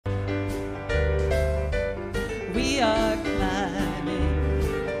We are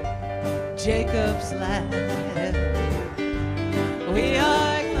climbing Jacob's ladder. We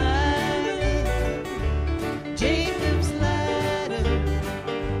are climbing Jacob's ladder.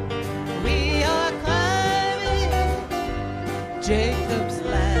 We are climbing Jacob's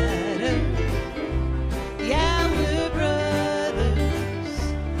ladder. Yeah, we're brothers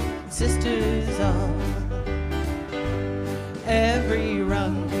and sisters all. Every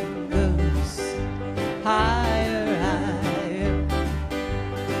rung goes higher, higher.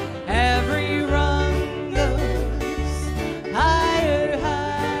 Every rung goes higher,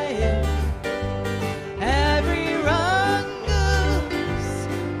 higher. Every rung goes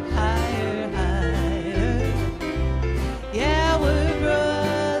higher, higher. Yeah, we're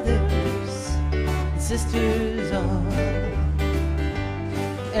brothers and sisters all.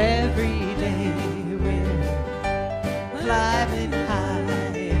 Every day we're climbing higher.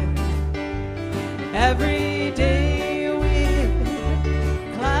 Every day we're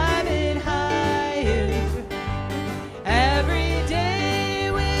climbing higher. Every day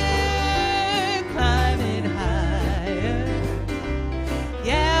we're climbing higher.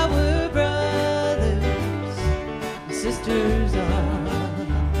 Yeah, we're brothers and sisters all.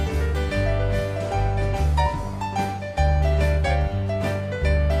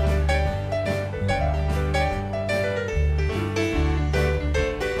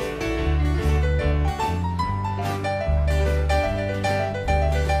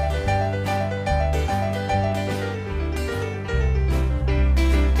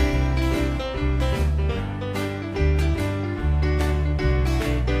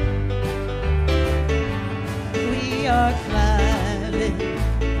 We are climbing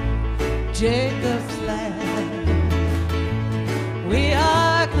Jacob's ladder. We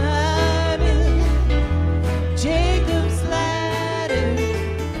are climbing Jacob's ladder.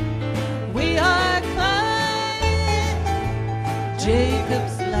 We are climbing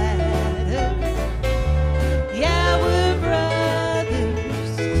Jacob's ladder. Yeah, we're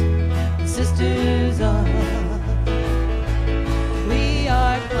brothers and sisters all. We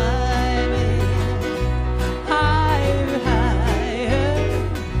are climbing higher, higher.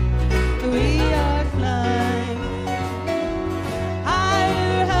 We are climbing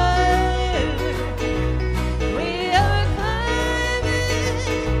higher, higher. We are climbing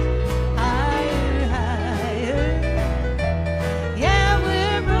higher, higher. Yeah,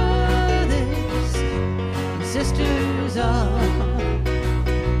 we're brothers and sisters all.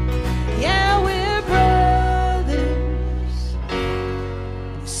 Yeah, we're brothers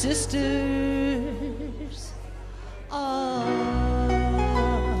and sisters all.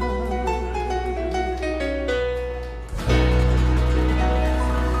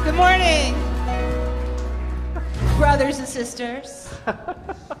 Good morning, brothers and sisters.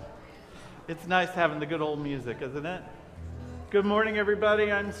 It's nice having the good old music, isn't it? Good morning,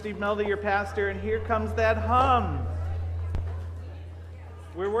 everybody. I'm Steve Meldy, your pastor, and here comes that hum.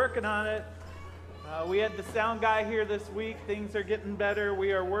 We're working on it. We had the sound guy here this week. Things are getting better.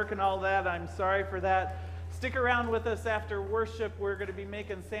 We are working all that. I'm sorry for that. Stick around with us after worship. We're going to be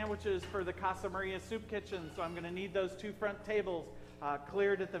making sandwiches for the Casa Maria Soup Kitchen, so I'm going to need those two front tables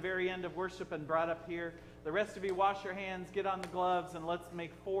cleared at the very end of worship and brought up here. The rest of you, wash your hands, get on the gloves, and let's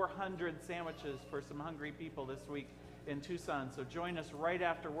make 400 sandwiches for some hungry people this week in Tucson. So join us right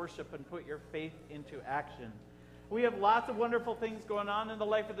after worship and put your faith into action. We have lots of wonderful things going on in the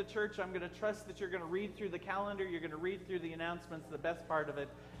life of the church. I'm going to trust that you're going to read through the calendar. You're going to read through the announcements. The best part of it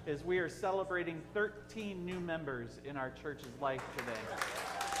is we are celebrating 13 new members in our church's life today.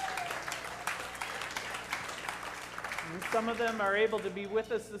 And some of them are able to be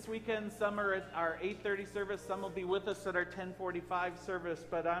with us this weekend. Some are at our 8:30 service. Some will be with us at our 10:45 service.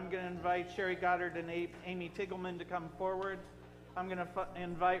 But I'm going to invite Sherry Goddard and Amy Tiggleman to come forward. I'm going to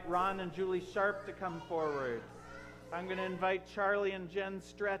invite Ron and Julie Sharp to come forward. I'm going to invite Charlie and Jen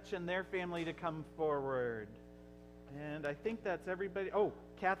Stretch and their family to come forward. And I think that's everybody. Oh,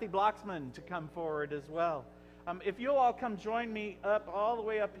 Kathy Bloxman to come forward as well. If you'll all come join me up all the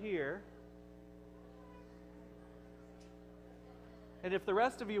way up here. And if the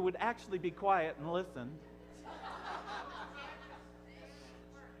rest of you would actually be quiet and listen.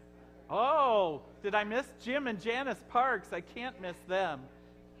 Oh, did I miss Jim and Janice Parks? I can't miss them.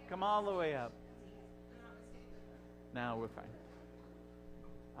 Come all the way up. No, we're fine.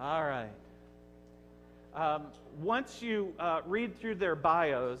 All right. Once you read through their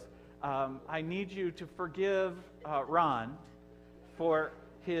bios, I need you to forgive Ron for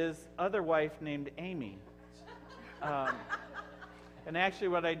his other wife named Amy. And actually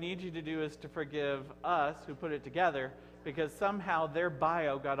what I need you to do is to forgive us who put it together, because somehow their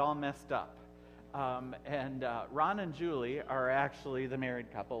bio got all messed up. And Ron and Julie are actually the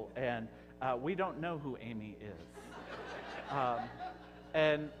married couple, and we don't know who Amy is.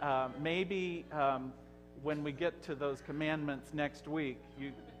 Maybe when we get to those commandments next week,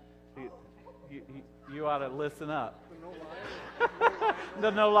 you ought to listen up. The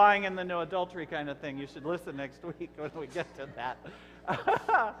no lying and the no adultery kind of thing. You should listen next week when we get to that.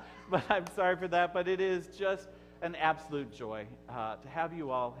 But I'm sorry for that. But it is just an absolute joy to have you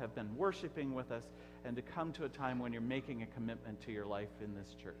all have been worshiping with us and to come to a time when you're making a commitment to your life in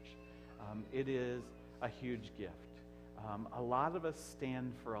this church. It is a huge gift. A lot of us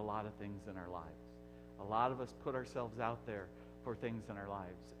stand for a lot of things in our lives. A lot of us put ourselves out there for things in our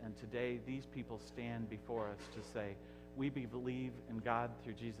lives. And today, these people stand before us to say, we believe in God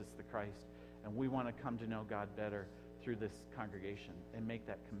through Jesus the Christ, and we want to come to know God better through this congregation and make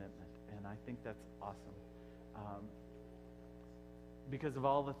that commitment. And I think that's awesome. Because of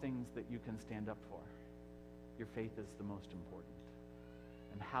all the things that you can stand up for, your faith is the most important.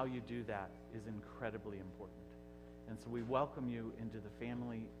 And how you do that is incredibly important. And so we welcome you into the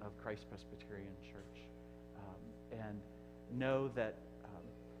family of Christ Presbyterian Church. And know that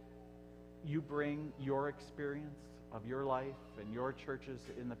you bring your experience of your life and your churches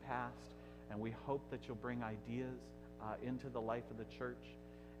in the past, and we hope that you'll bring ideas into the life of the church.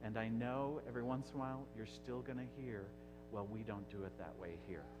 And I know every once in a while you're still going to hear, well, we don't do it that way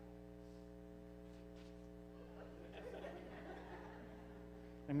here.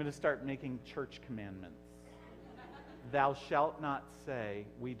 I'm going to start making church commandments. Thou shalt not say,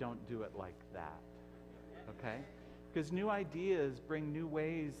 we don't do it like that. Okay? Because new ideas bring new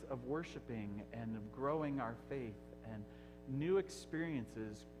ways of worshiping and of growing our faith, and new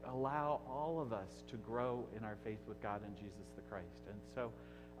experiences allow all of us to grow in our faith with God and Jesus the Christ. And so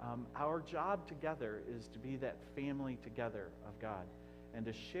our job together is to be that family together of God and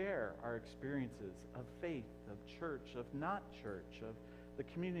to share our experiences of faith, of church, of not church, of the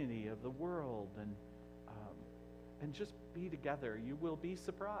community, of the world, and just be together. You will be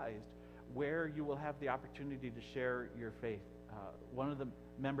surprised where you will have the opportunity to share your faith. One of the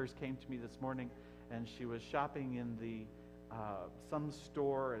members came to me this morning, and she was shopping in the some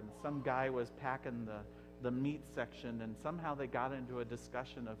store, and some guy was packing the meat section, and somehow they got into a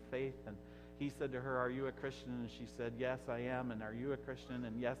discussion of faith, and he said to her, "Are you a Christian?" And she said, "Yes, I am." And "Are you a Christian?"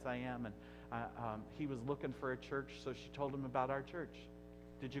 And "Yes, I am." And he was looking for a church, so she told him about our church.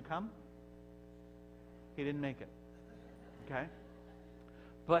 Did you come? He didn't make it. Okay?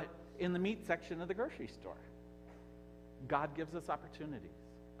 But in the meat section of the grocery store, God gives us opportunities.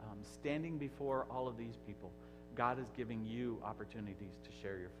 Standing before all of these people, God is giving you opportunities to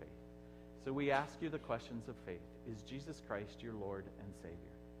share your faith. So we ask you the questions of faith. Is Jesus Christ your Lord and Savior?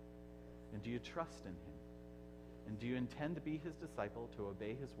 And do you trust in him? And do you intend to be his disciple, to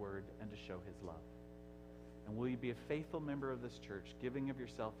obey his word, and to show his love? And will you be a faithful member of this church, giving of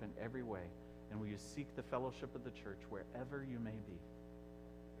yourself in every way? And will you seek the fellowship of the church wherever you may be?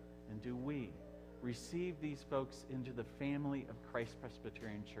 And do we receive these folks into the family of Christ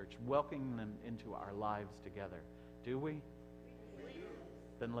Presbyterian Church, welcoming them into our lives together? Do we?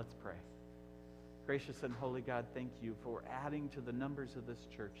 Then let's pray. Gracious and holy God, thank you for adding to the numbers of this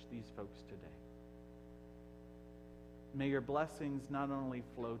church these folks today. May your blessings not only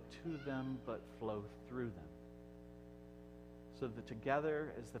flow to them, but flow through them, so that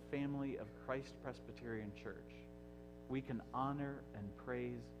together as the family of Christ Presbyterian Church, we can honor and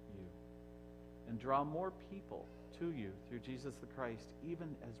praise you and draw more people to you through Jesus the Christ,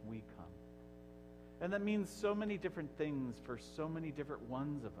 even as we come. And that means so many different things for so many different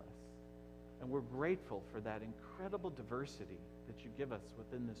ones of us. And we're grateful for that incredible diversity that you give us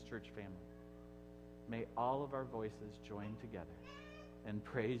within this church family. May all of our voices join together and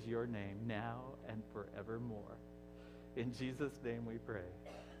praise your name now and forevermore. In Jesus' name we pray.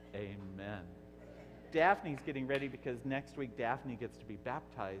 Amen. Daphne's getting ready because next week Daphne gets to be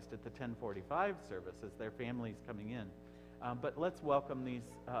baptized at the 10:45 service as their family's coming in. But let's welcome these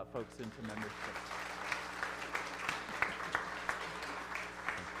folks into membership.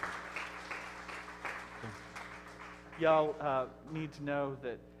 Y'all need to know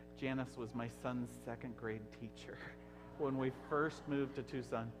that Janice was my son's second grade teacher when we first moved to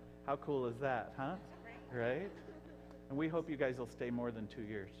Tucson. How cool is that, huh? Right? And we hope you guys will stay more than 2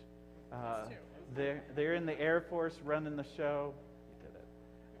 years. They're in the Air Force running the show. You did it.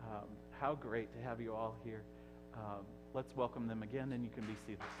 How great to have you all here. Let's welcome them again, and you can be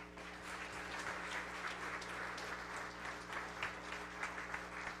seated.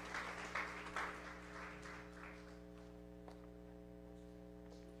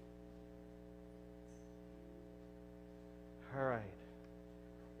 All right.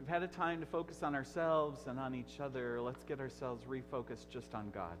 We've had a time to focus on ourselves and on each other. Let's get ourselves refocused just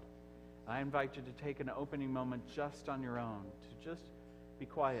on God. I invite you to take an opening moment just on your own, to just be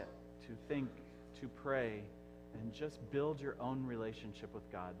quiet, to think, to pray, and just build your own relationship with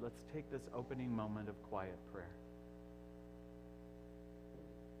God. Let's take this opening moment of quiet prayer.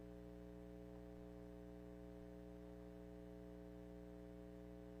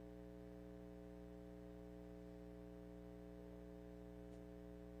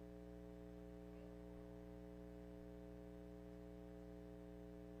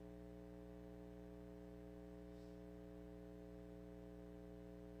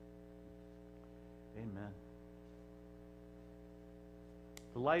 Amen.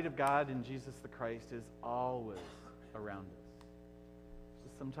 The light of God in Jesus the Christ is always around us.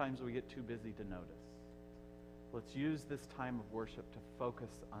 Just sometimes we get too busy to notice. Let's use this time of worship to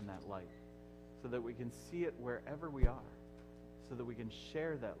focus on that light so that we can see it wherever we are, so that we can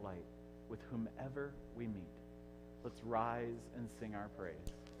share that light with whomever we meet. Let's rise and sing our praise.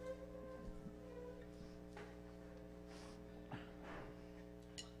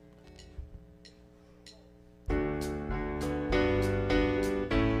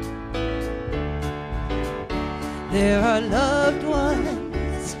 There are loved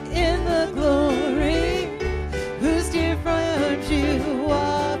ones in the glory whose dear friends you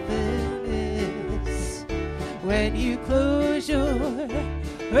often miss. When you close your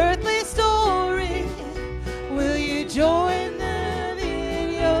earthly story, will you join them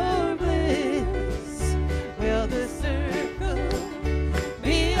in your bliss? Will the circle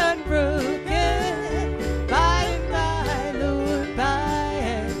be unbroken by and by, Lord, by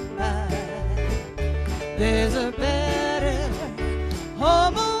and by? There's a better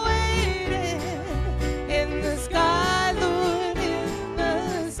home awaiting in the sky, Lord, in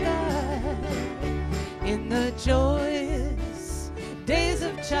the sky. In the joyous days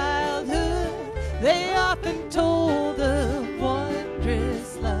of childhood, they often told of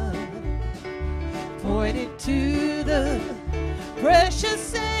wondrous love, pointed to the precious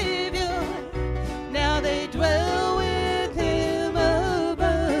Savior. Now they dwell with him above.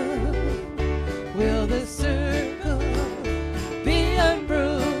 Will the circle be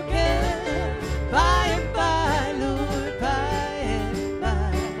unbroken by and by, Lord, by and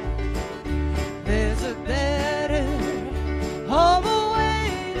by? There's a better home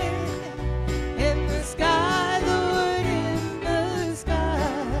awaiting in the sky, Lord, in the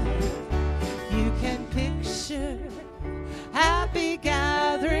sky. You can picture happy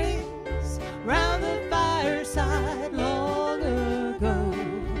gatherings round the fireside long ago,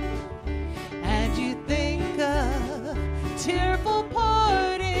 and you think of tearful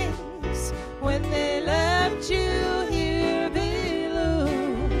partings when they left you here below.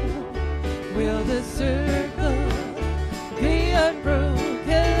 Will the circle be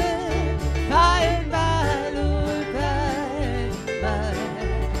unbroken by and by, Lord, by and by?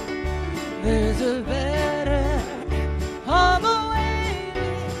 There's a better home awaiting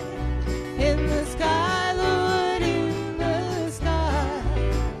in the sky, Lord, in the sky.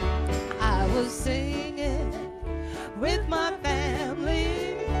 I was singing with my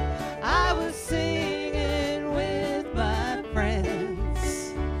family, I was singing with my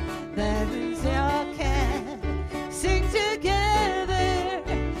friends. That means y'all can sing together,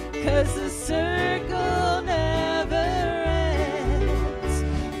 'cause the circle never ends.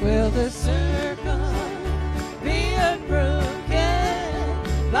 Will the circle be unbroken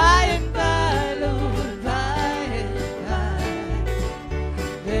by and by, Lord, by and by?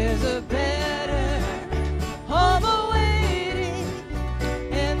 There's a better home awaiting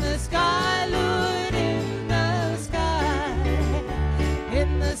in the sky, Lord, in the sky.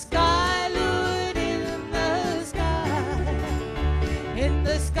 In the sky, Lord, in the sky. In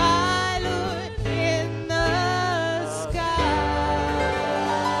the sky, Lord, in the sky.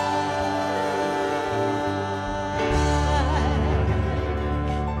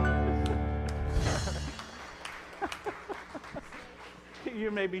 You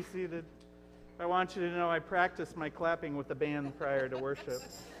may be seated. I want you to know I practiced my clapping with the band prior to worship.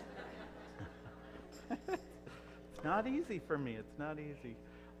 It's not easy for me. It's not easy.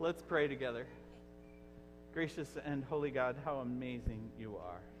 Let's pray together. Gracious and holy God, how amazing you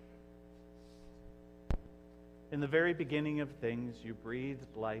are. In the very beginning of things, you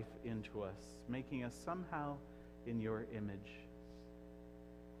breathed life into us, making us somehow in your image.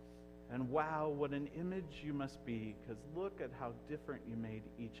 And wow, what an image you must be, because look at how different you made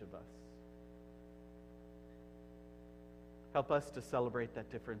each of us. Help us to celebrate that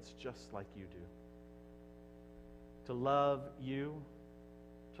difference just like you do. To love you,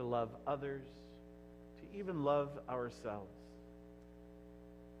 to love others, to even love ourselves.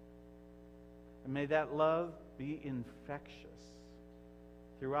 And may that love be infectious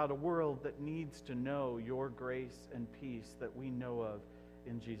throughout a world that needs to know your grace and peace that we know of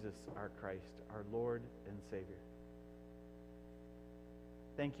in Jesus our Christ, our Lord and Savior.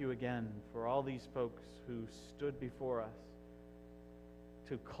 Thank you again for all these folks who stood before us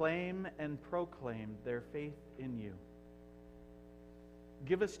to claim and proclaim their faith in you.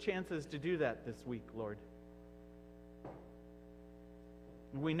 Give us chances to do that this week, Lord.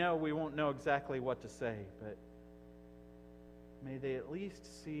 We know we won't know exactly what to say, but may they at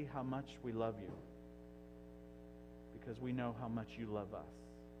least see how much we love you, because we know how much you love us.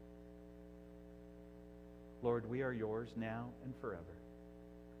 Lord, we are yours now and forever,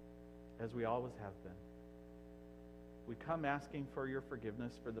 as we always have been. We come asking for your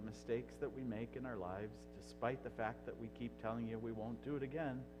forgiveness for the mistakes that we make in our lives, despite the fact that we keep telling you we won't do it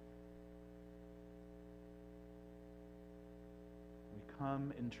again. We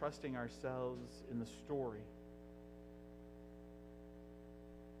come entrusting ourselves in the story,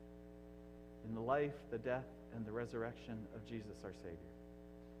 in the life, the death, and the resurrection of Jesus our Savior,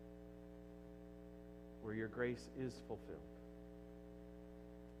 where your grace is fulfilled.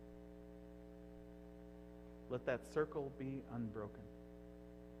 Let that circle be unbroken,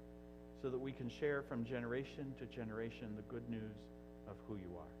 so that we can share from generation to generation the good news of who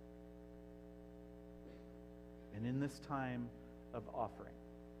you are. And in this time of offering,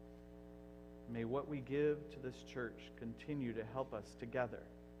 may what we give to this church continue to help us together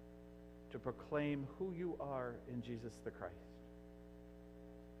to proclaim who you are in Jesus the Christ.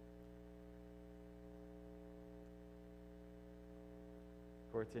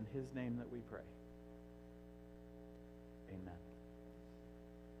 For it's in his name that we pray. Amen.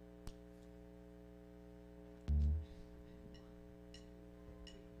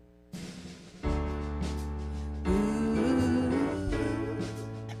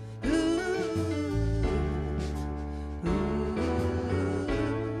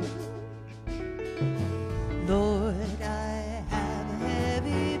 Lord, I have a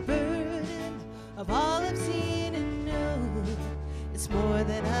heavy burden of all I've seen and know. It's more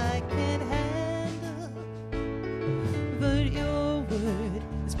than I can handle, but your word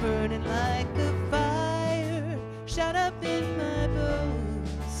is burning like a fire, shut up in my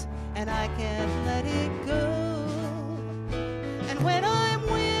bones, and I can't let it go. And when I'm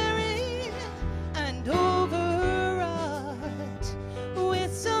weary and overwrought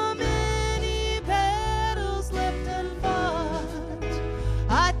with so many battles left unfought,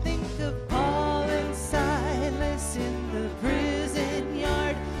 I think of Paul and Silas in the prison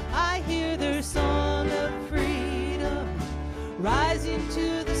yard. I hear their song of freedom rising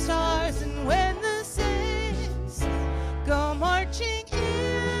to the stars, and when the saints go marching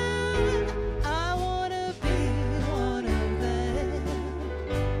in, I want to be one of them.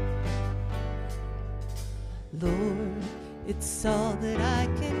 Lord, it's all that I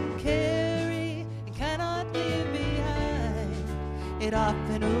can carry and cannot leave behind. It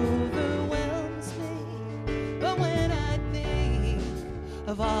often overwhelms me, but when I think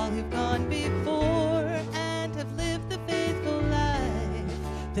of all who've gone before and have lived the faithful life,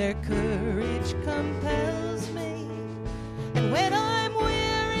 their courage compels me. And when I'm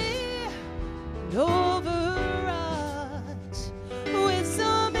weary and overwrought with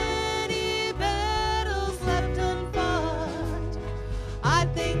so many battles left unfought, I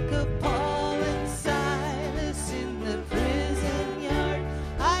think of Paul and Silas in the prison yard.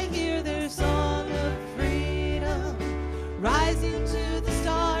 I hear their song of freedom rising to the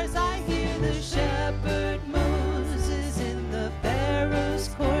stars. I hear the shepherd Moses in the Pharaoh's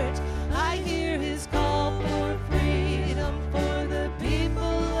court. I hear his call for freedom for the people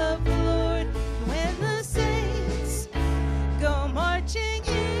of the Lord. When the saints go marching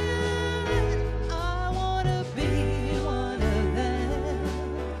in, I want to be one of them.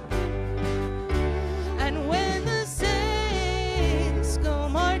 And when the saints go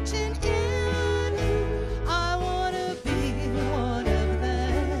marching in, I want to be one of them.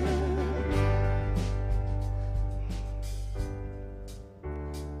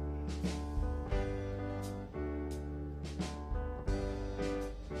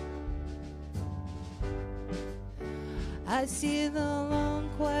 I see the long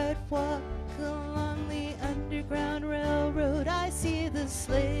quiet walk along the Underground Railroad. I see the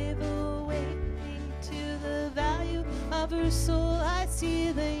slave awakening to the value of her soul. I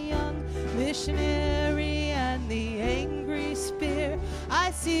see the young missionary and the angry spear.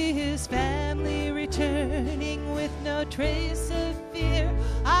 I see his family returning with no trace of fear.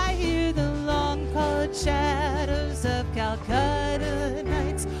 I hear the long cold shadows of Calcutta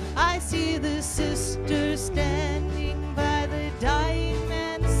nights. I see the sisters standing by the dying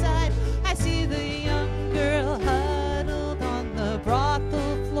man's side. I see the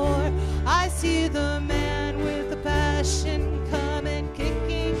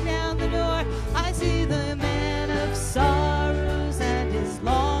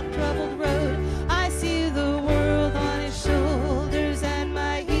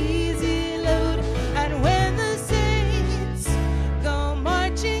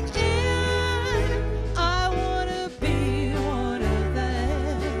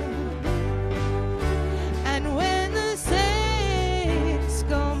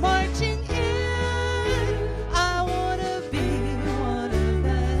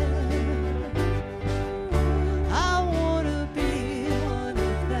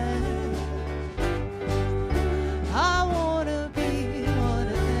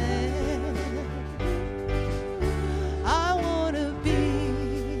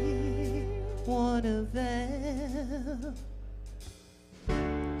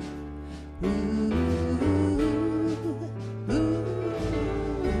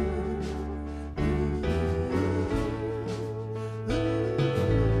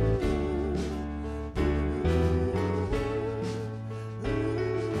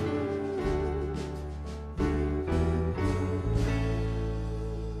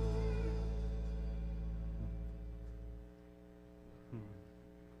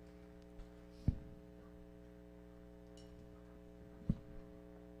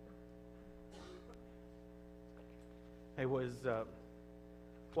I was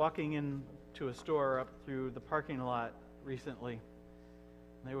walking into a store up through the parking lot recently.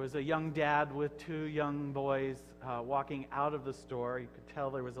 There was a young dad with two young boys walking out of the store. You could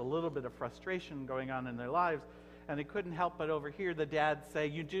tell there was a little bit of frustration going on in their lives, and they couldn't help but overhear the dad say,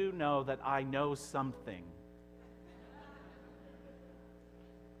 "You do know that I know something."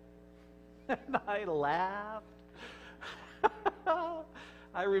 And I laughed.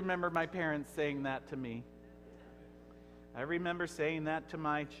 I remember my parents saying that to me. I remember saying that to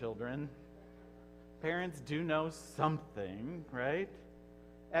my children. Parents do know something, right?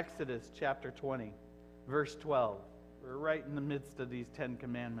 Exodus chapter 20, verse 12. We're right in the midst of these 10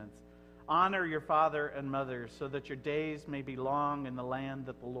 commandments. Honor your father and mother so that your days may be long in the land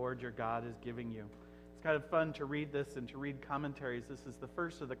that the Lord your God is giving you. It's kind of fun to read this and to read commentaries. This is the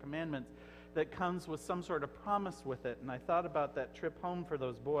first of the commandments that comes with some sort of promise with it. And I thought about that trip home for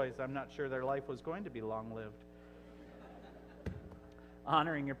those boys. I'm not sure their life was going to be long-lived.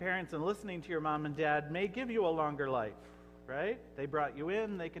 Honoring your parents and listening to your mom and dad may give you a longer life, right? They brought you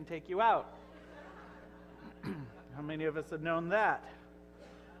in, they can take you out. How many of us have known that?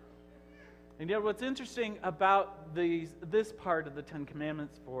 And yet what's interesting about this part of the Ten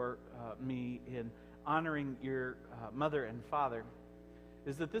Commandments for me in honoring your mother and father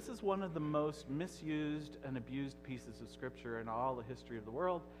is that this is one of the most misused and abused pieces of Scripture in all the history of the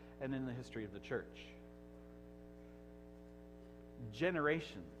world and in the history of the church.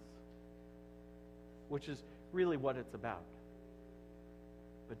 Generations, which is really what it's about.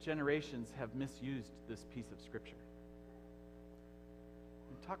 But generations have misused this piece of Scripture.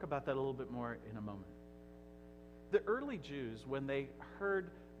 We'll talk about that a little bit more in a moment. The early Jews, when they heard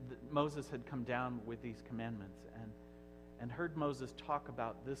that Moses had come down with these commandments and heard Moses talk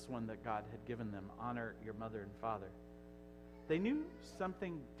about this one that God had given them, honor your mother and father, they knew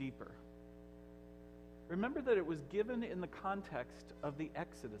something deeper. Remember that it was given in the context of the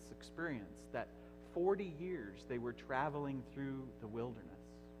Exodus experience, that 40 years they were traveling through the wilderness,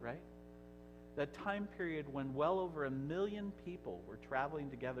 right? That time period when well over 1 million people were traveling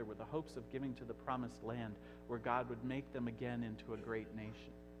together with the hopes of giving to the promised land where God would make them again into a great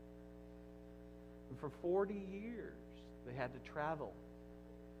nation. And for 40 years they had to travel.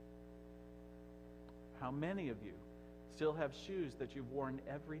 How many of you still have shoes that you've worn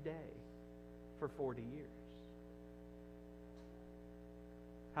every day for 40 years?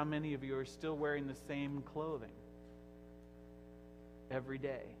 How many of you are still wearing the same clothing every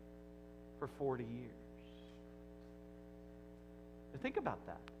day for 40 years? Now think about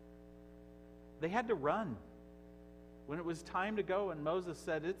that. They had to run. When it was time to go and Moses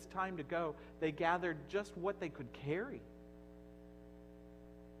said, "It's time to go," they gathered just what they could carry.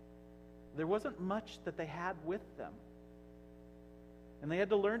 There wasn't much that they had with them. And they had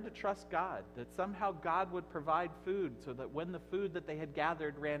to learn to trust God, that somehow God would provide food so that when the food that they had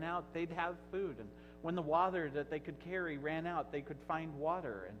gathered ran out, they'd have food. And when the water that they could carry ran out, they could find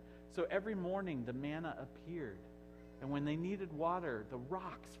water. And so every morning the manna appeared. And when they needed water, the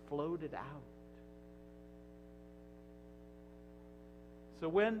rocks floated out. So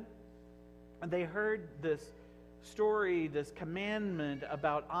when they heard this story, this commandment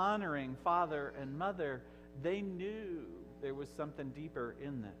about honoring father and mother, they knew there was something deeper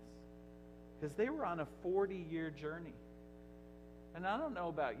in this, because they were on a 40-year journey. And I don't know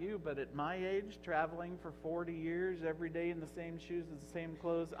about you, but at my age, traveling for 40 years every day in the same shoes and the same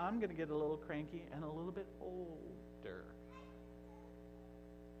clothes, I'm going to get a little cranky and a little bit older.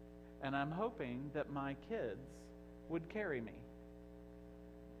 And I'm hoping that my kids would carry me.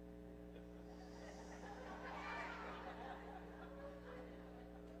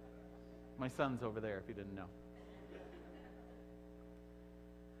 My son's over there, if you didn't know.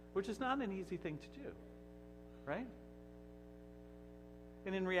 Which is not an easy thing to do, right?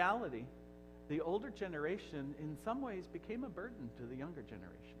 And in reality, the older generation in some ways became a burden to the younger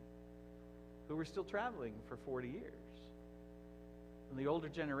generation, who were still traveling for 40 years. And the older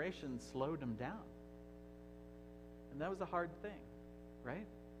generation slowed them down. And that was a hard thing, right?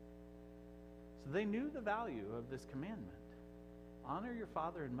 So they knew the value of this commandment. Honor your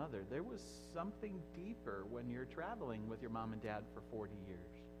father and mother. There was something deeper when you're traveling with your mom and dad for 40 years.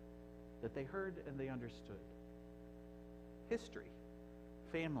 that they heard and they understood. History,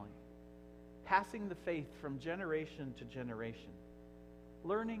 family, passing the faith from generation to generation,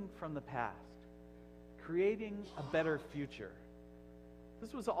 learning from the past, creating a better future.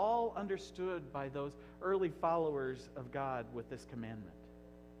 This was all understood by those early followers of God with this commandment.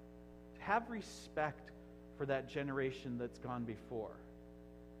 To have respect for that generation that's gone before,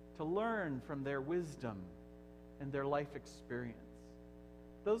 to learn from their wisdom and their life experience.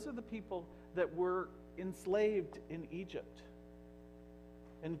 Those are the people that were enslaved in Egypt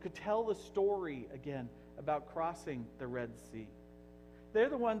and could tell the story again about crossing the Red Sea. They're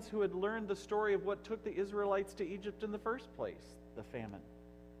the ones who had learned the story of what took the Israelites to Egypt in the first place, the famine.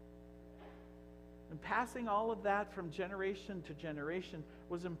 And passing all of that from generation to generation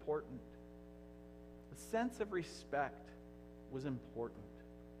was important. A sense of respect was important.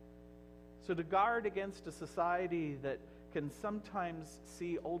 So to guard against a society that can sometimes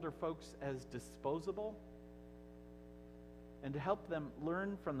see older folks as disposable, and to help them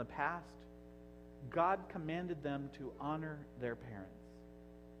learn from the past, God commanded them to honor their parents.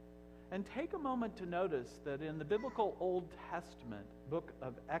 And take a moment to notice that in the biblical Old Testament book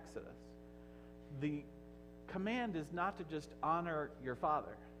of Exodus, the command is not to just honor your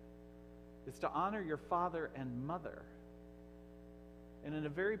father. It's to honor your father and mother. And in a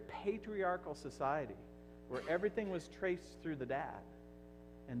very patriarchal society, where everything was traced through the dad,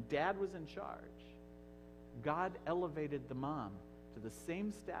 and dad was in charge, God elevated the mom to the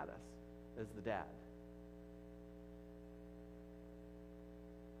same status as the dad.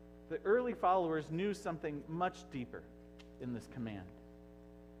 The early followers knew something much deeper in this command.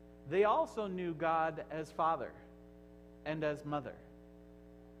 They also knew God as Father and as Mother.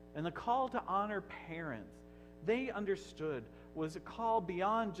 And the call to honor parents, they understood, was a call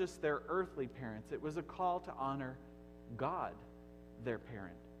beyond just their earthly parents. It was a call to honor God, their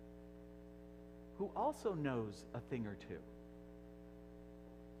parent, who also knows a thing or two.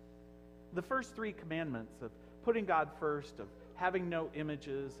 The first three commandments of putting God first, of having no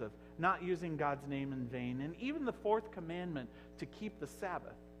images, of not using God's name in vain, and even the fourth commandment to keep the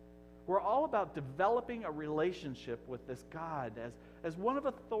Sabbath, were all about developing a relationship with this God as one of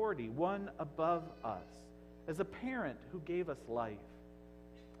authority, one above us, as a parent who gave us life.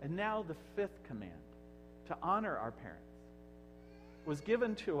 And now the fifth command, to honor our parents, was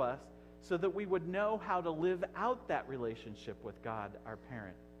given to us so that we would know how to live out that relationship with God, our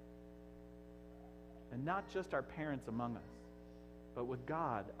parent. And not just our parents among us, but with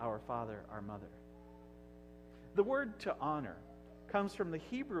God, our Father, our Mother. The word to honor comes from the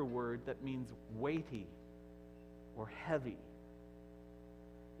Hebrew word that means weighty or heavy.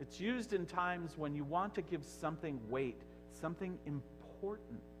 It's used in times when you want to give something weight, something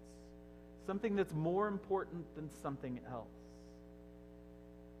importance, something that's more important than something else.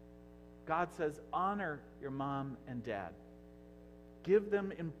 God says, honor your mom and dad. Give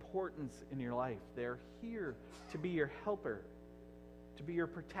them importance in your life. They're here to be your helper, to be your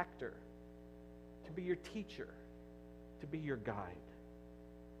protector, to be your teacher, to be your guide.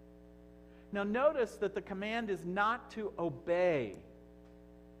 Now notice that the command is not to obey,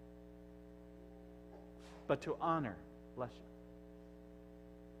 but to honor. Bless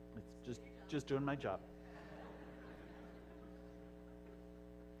you. It's just doing my job.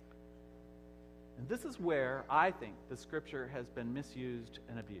 And this is where I think the scripture has been misused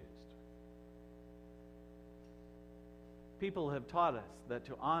and abused. People have taught us that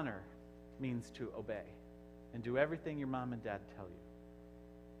to honor means to obey and do everything your mom and dad tell you.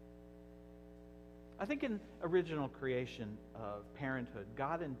 I think in original creation of parenthood,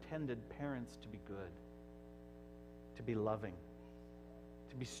 God intended parents to be good, to be loving,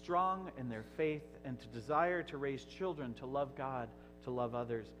 to be strong in their faith, and to desire to raise children to love God, to love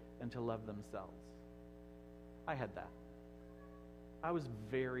others, and to love themselves. I had that. I was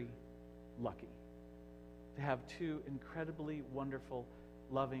very lucky to have two incredibly wonderful,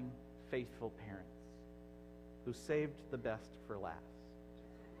 loving, faithful parents who saved the best for last.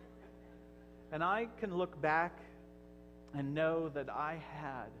 And I can look back and know that I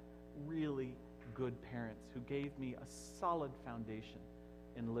had really good parents who gave me a solid foundation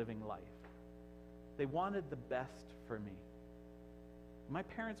in living life. They wanted the best for me. My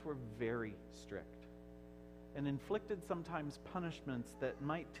parents were very strict and inflicted sometimes punishments that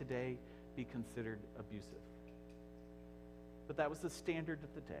might today be considered abusive. But that was the standard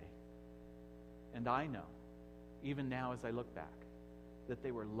of the day. And I know, even now as I look back, that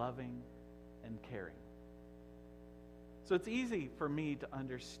they were loving and caring. So it's easy for me to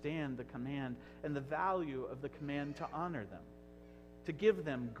understand the command and the value of the command to honor them, to give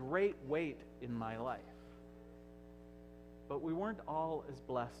them great weight in my life. but we weren't all as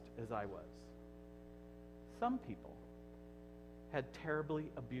blessed as I was. Some people had terribly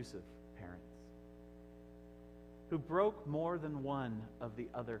abusive parents who broke more than one of the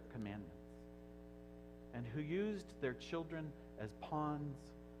other commandments and who used their children as pawns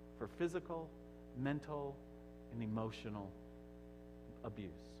for physical, mental, and emotional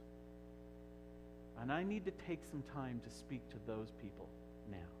abuse. And I need to take some time to speak to those people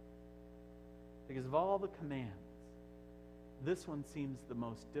now. Because of all the commands, this one seems the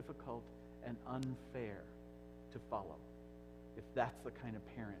most difficult and unfair to follow, if that's the kind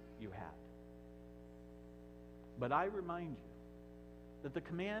of parent you had. But I remind you that the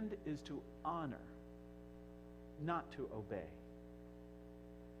command is to honor, not to obey.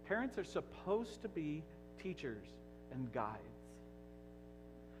 Parents are supposed to be teachers and guides.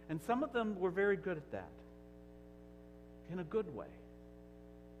 And some of them were very good at that, in a good way.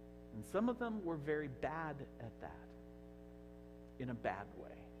 And some of them were very bad at that, in a bad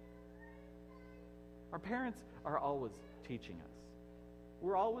way. Our parents are always teaching us.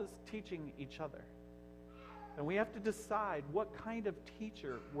 We're always teaching each other. And we have to decide what kind of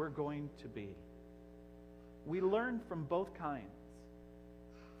teacher we're going to be. We learn from both kinds.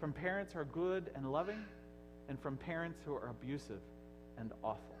 From parents who are good and loving, and from parents who are abusive and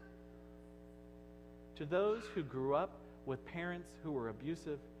awful. To those who grew up with parents who were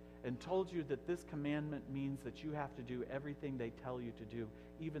abusive and told you that this commandment means that you have to do everything they tell you to do,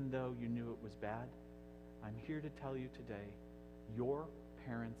 even though you knew it was bad, I'm here to tell you today, your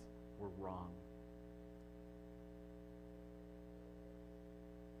parents were wrong.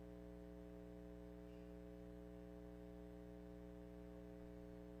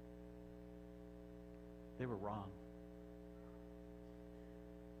 They were wrong.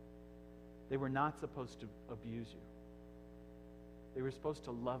 They were not supposed to abuse you. They were supposed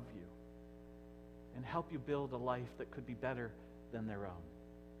to love you and help you build a life that could be better than their own.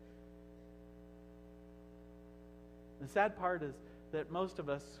 The sad part is that most of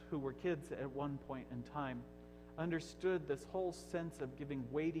us who were kids at one point in time understood this whole sense of giving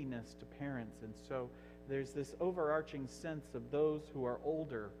weightiness to parents. And so there's this overarching sense of those who are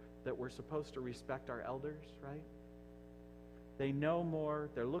older that we're supposed to respect our elders, right? They know more,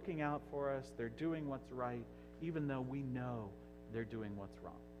 they're looking out for us, they're doing what's right, even though we know they're doing what's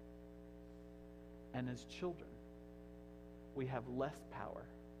wrong. And as children, we have less power,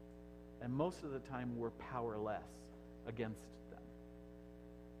 and most of the time we're powerless against them.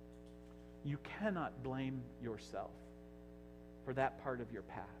 You cannot blame yourself for that part of your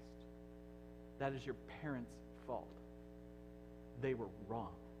past. That is your parents' fault. They were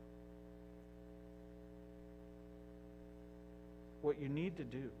wrong. What you need to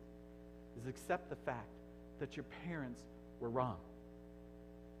do is accept the fact that your parents were wrong.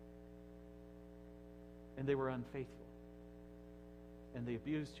 And they were unfaithful. And they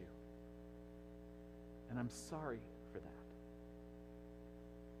abused you. And I'm sorry for that.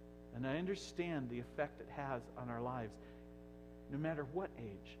 And I understand the effect it has on our lives, no matter what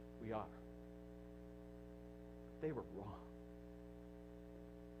age we are. They were wrong.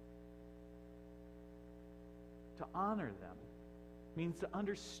 To honor them means to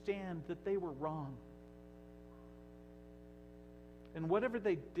understand that they were wrong. And whatever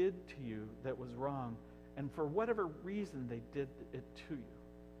they did to you that was wrong, and for whatever reason they did it to you,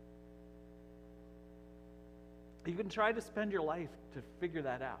 you can try to spend your life to figure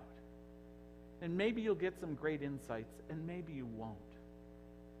that out. And maybe you'll get some great insights, and maybe you won't.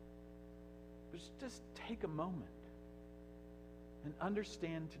 But just take a moment and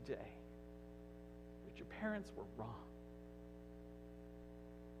understand today that your parents were wrong.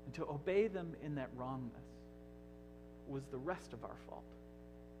 And to obey them in that wrongness was the rest of our fault.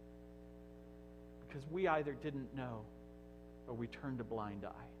 Because we either didn't know or we turned a blind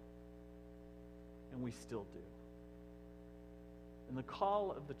eye. And we still do. And the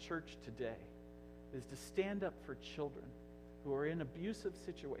call of the church today is to stand up for children who are in abusive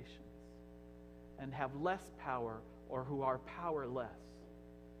situations and have less power or who are powerless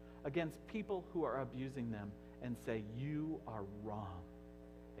against people who are abusing them and say, you are wrong.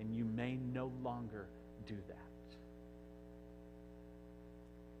 And you may no longer do that.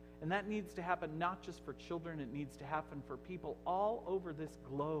 And that needs to happen not just for children, it needs to happen for people all over this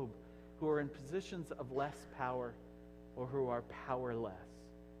globe who are in positions of less power or who are powerless.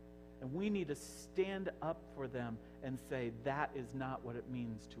 And we need to stand up for them and say, that is not what it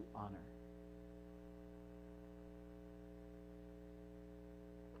means to honor.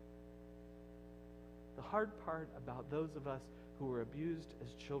 The hard part about those of us who were abused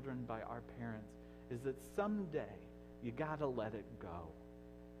as children by our parents is that someday you gotta let it go.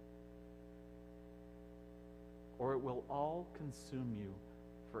 or it will all consume you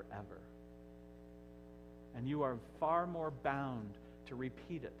forever. And you are far more bound to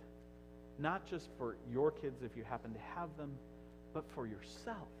repeat it, not just for your kids if you happen to have them, but for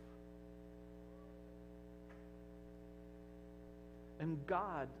yourself. And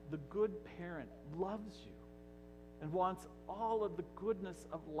God, the good parent, loves you and wants all of the goodness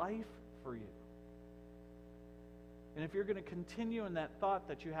of life for you. And if you're going to continue in that thought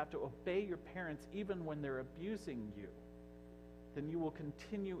that you have to obey your parents even when they're abusing you, then you will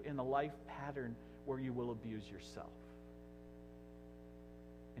continue in a life pattern where you will abuse yourself.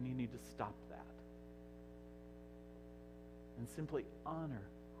 And you need to stop that. And simply honor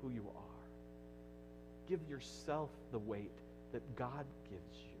who you are. Give yourself the weight that God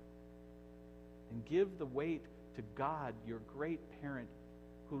gives you. And give the weight to God, your great parent,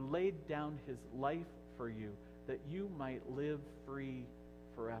 who laid down his life for you that you might live free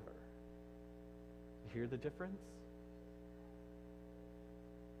forever. You hear the difference?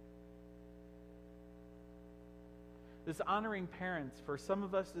 This honoring parents, for some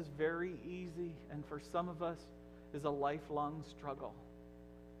of us, is very easy, and for some of us is a lifelong struggle.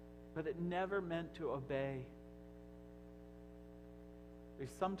 But it never meant to obey.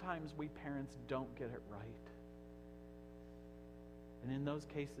 Because sometimes we parents don't get it right. And in those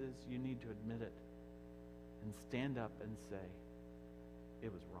cases, you need to admit it and stand up and say,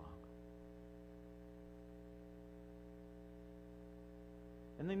 it was wrong.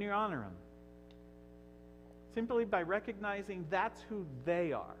 And then you honor them. Simply by recognizing that's who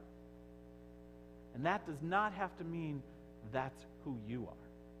they are. And that does not have to mean that's who you are.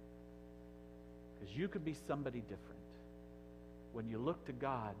 Because you could be somebody different when you look to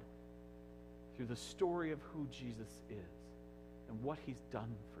God through the story of who Jesus is and what he's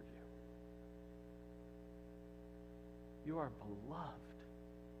done for you. You are beloved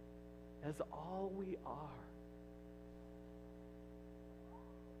as all we are,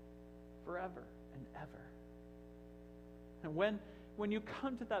 forever and ever. And when you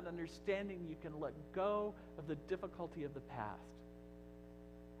come to that understanding, you can let go of the difficulty of the past,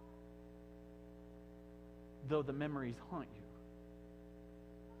 though the memories haunt you.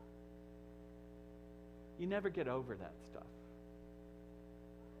 You never get over that stuff,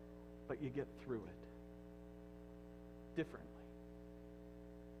 but you get through it differently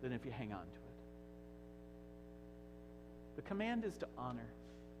than if you hang on to it. The command is to honor.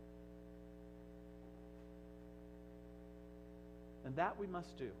 And that we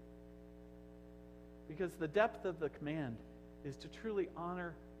must do. Because the depth of the command is to truly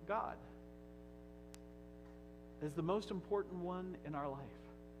honor God as the most important one in our life.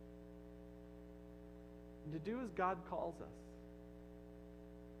 And to do as God calls us.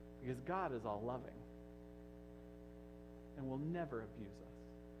 Because God is all loving and will never abuse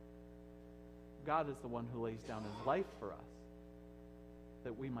us. God is the one who lays down his life for us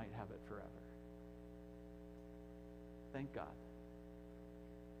that we might have it forever. Thank God.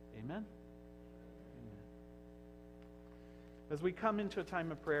 Amen? Amen. As we come into a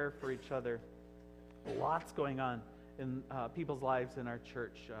time of prayer for each other, lots going on in people's lives in our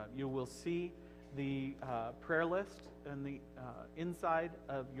church. You will see the prayer list and the inside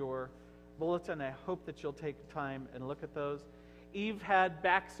of your bulletin. I hope that you'll take time and look at those. Eve had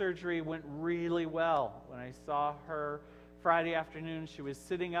back surgery, went really well. When I saw her Friday afternoon, she was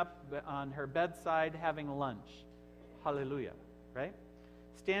sitting up on her bedside having lunch. Hallelujah, right?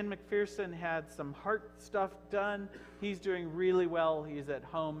 Stan McPherson had some heart stuff done. He's doing really well. He's at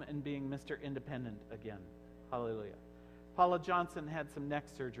home and being Mr. Independent again. Hallelujah. Paula Johnson had some neck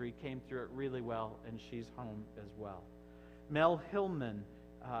surgery, came through it really well, and she's home as well. Mel Hillman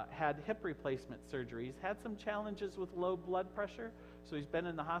had hip replacement surgery. He's had some challenges with low blood pressure, so he's been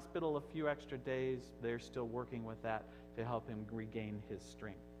in the hospital a few extra days. They're still working with that to help him regain his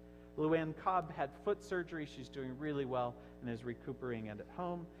strength. Luann Cobb had foot surgery. She's doing really well and is recuperating at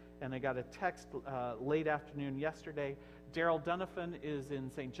home. And I got a text late afternoon yesterday. Daryl Dunafin is in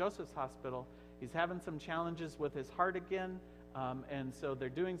St. Joseph's Hospital. He's having some challenges with his heart again, and so they're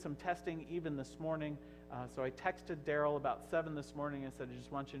doing some testing even this morning. So I texted Daryl about 7 this morning and said, I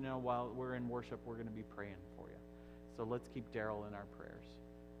just want you to know while we're in worship, we're going to be praying for you. So let's keep Daryl in our prayers.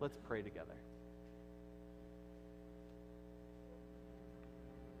 Let's pray together.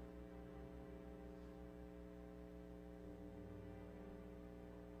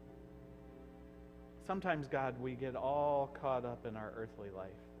 Sometimes, God, we get all caught up in our earthly life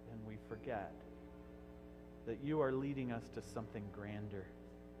and we forget that you are leading us to something grander.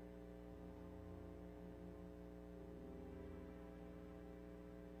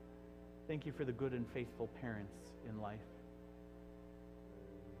 Thank you for the good and faithful parents in life.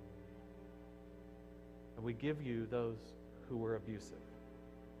 and we give you those who were abusive.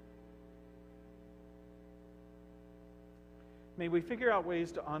 May we figure out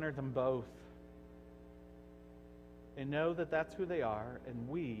ways to honor them both and know that that's who they are, and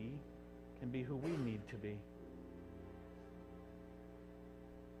we can be who we need to be.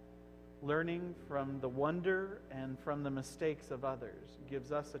 Learning from the wonder and from the mistakes of others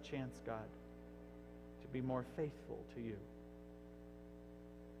gives us a chance, God, to be more faithful to you.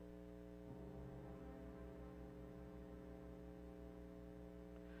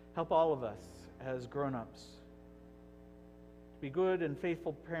 Help all of us as grown-ups to be good and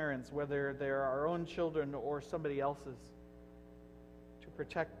faithful parents, whether they're our own children or somebody else's, to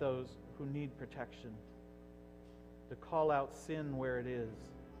protect those who need protection, to call out sin where it is,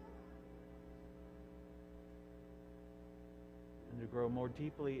 and to grow more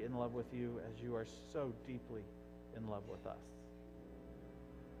deeply in love with you as you are so deeply in love with us.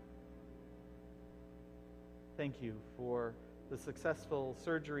 Thank you for the successful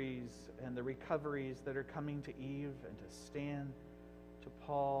surgeries and the recoveries that are coming to Eve and to Stan, to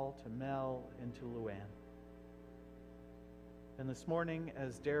Paul, to Mel, and to Luann. And this morning,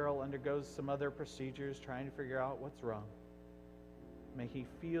 as Daryl undergoes some other procedures trying to figure out what's wrong, may he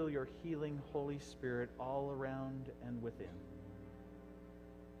feel your healing Holy Spirit all around and within.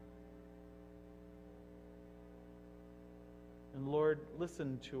 And Lord,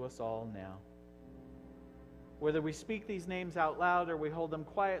 listen to us all now. Whether we speak these names out loud or we hold them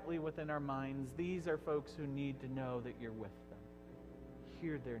quietly within our minds, these are folks who need to know that you're with them.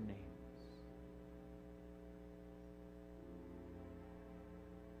 Hear their names.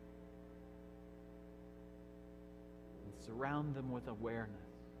 And surround them with awareness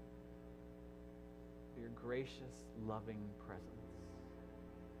of your gracious, loving presence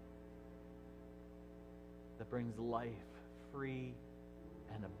that brings life free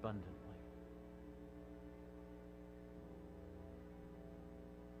and abundantly.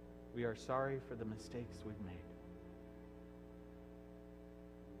 We are sorry for the mistakes we've made.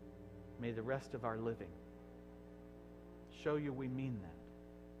 May the rest of our living show you we mean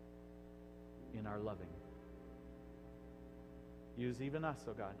that in our loving. Use even us,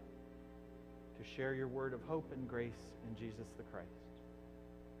 O God, to share your word of hope and grace in Jesus the Christ.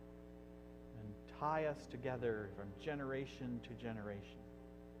 And tie us together from generation to generation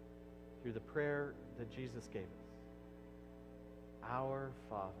through the prayer that Jesus gave us. Our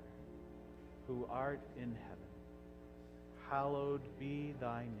Father, who art in heaven, hallowed be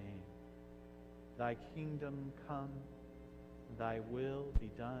thy name. Thy kingdom come, thy will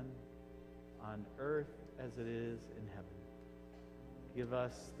be done, on earth as it is in heaven. Give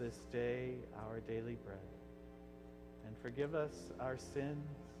us this day our daily bread, and forgive us our sins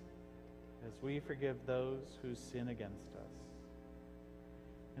as we forgive those who sin against us.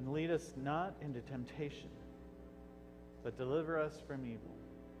 And lead us not into temptation, but deliver us from evil.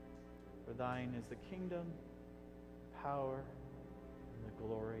 For thine is the kingdom, the power, and the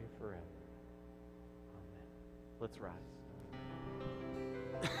glory forever. Amen. Let's rise.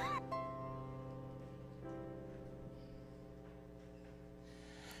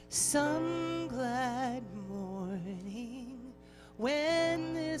 Some glad morning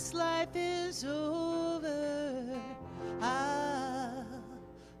when this life is over, I'll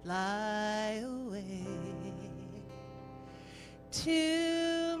fly away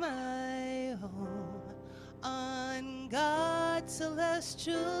to my home on God's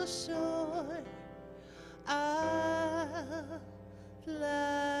celestial shore. I'll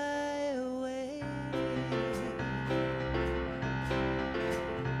fly away.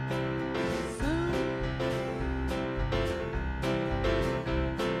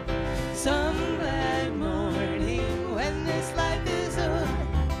 Some glad morning when this life is over,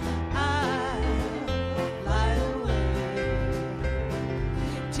 I'll fly away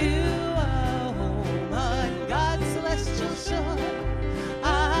to a home on God's celestial shore.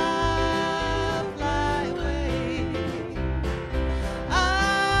 I'll fly away.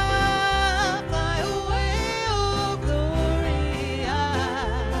 I'll fly away, oh glory.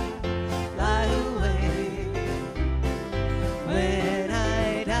 I'll fly away when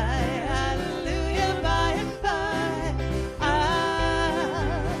I die.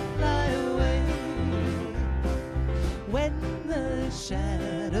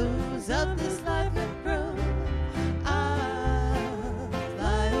 Shadows of this life have grown, I'll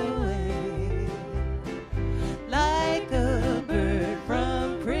fly away like a bird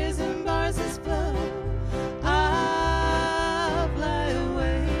from prison bars has flown. I'll fly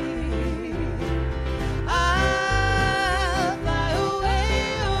away. I'll fly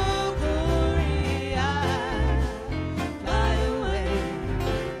away, oh glory. I'll fly away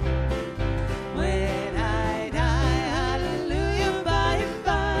when I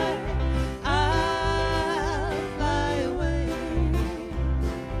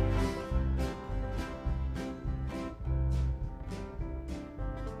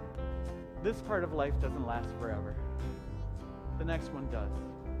part of life doesn't last forever. The next one does.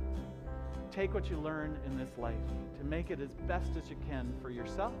 Take what you learn in this life to make it as best as you can for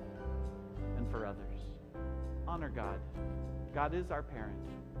yourself and for others. Honor God. God is our parent.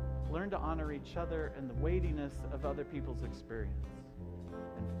 Learn to honor each other and the weightiness of other people's experience.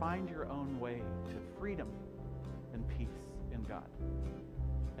 And find your own way to freedom and peace in God.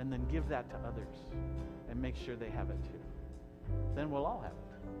 And then give that to others and make sure they have it too. Then we'll all have it.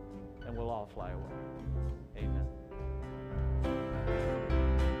 And we'll all fly away. Amen.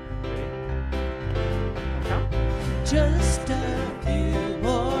 Ready? Count. Just a few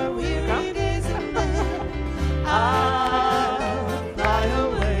more weary days and then I'll fly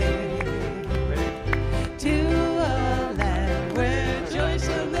away. Ready? To a land where joy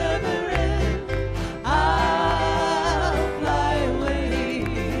shall never end. I'll fly away.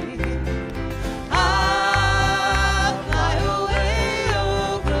 I'll fly away,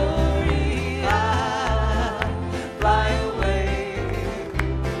 oh glory. I'll fly away.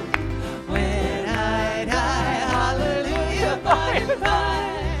 When I die, hallelujah, by and by,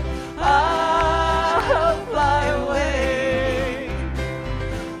 I'll fly away.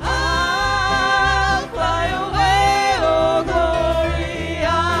 I'll fly away, oh glory,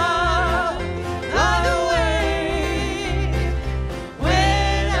 I'll fly away.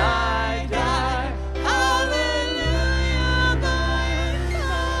 When I die, hallelujah, by and by,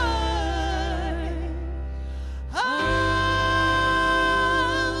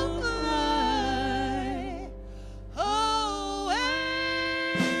 I'll fly away.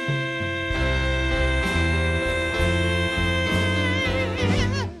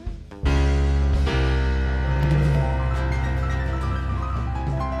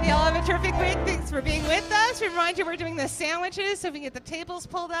 Y'all have a terrific week. Thanks for being with us. We remind you we're doing the sandwiches, so we can get the tables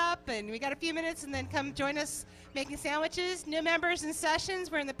pulled up, and we got a few minutes, and then come join us making sandwiches. New members and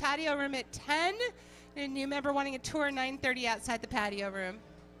sessions, we're in the patio room at 10, and a new member wanting a tour 9:30 outside the patio room.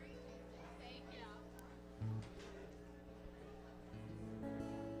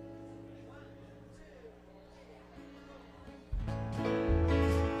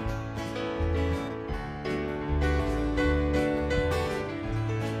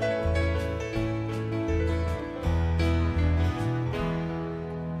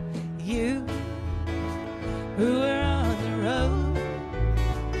 You who are on the road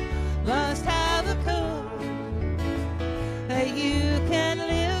must have a code that you can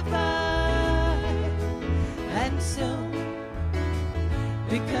live by, and so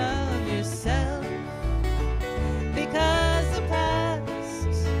become yourself, because the past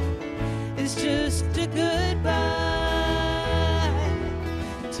is just a goodbye.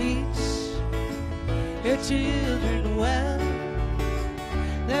 Teach your children well.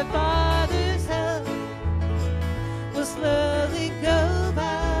 Their father's help will slowly go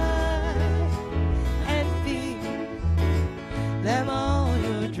by, and feed them all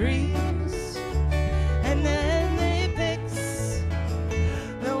your dreams, and then they fix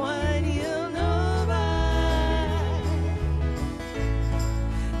the one you'll know by.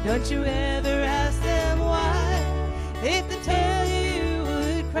 Don't you ever ask them why, if they tell you you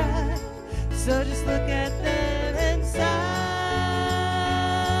would cry, so just look at them and sigh.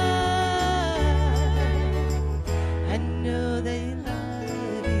 I know they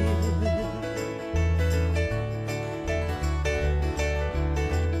love you.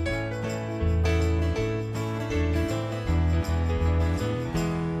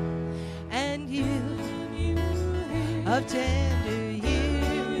 And you of tender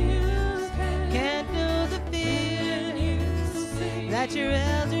years can't know the fears that your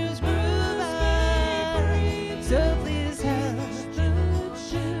elders provide. So please help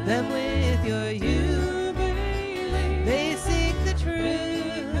them with your youth. They seek the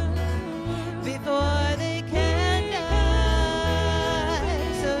truth before they can die.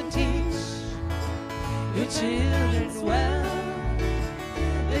 So teach your children well.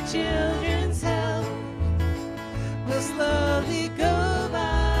 The children's help will slowly go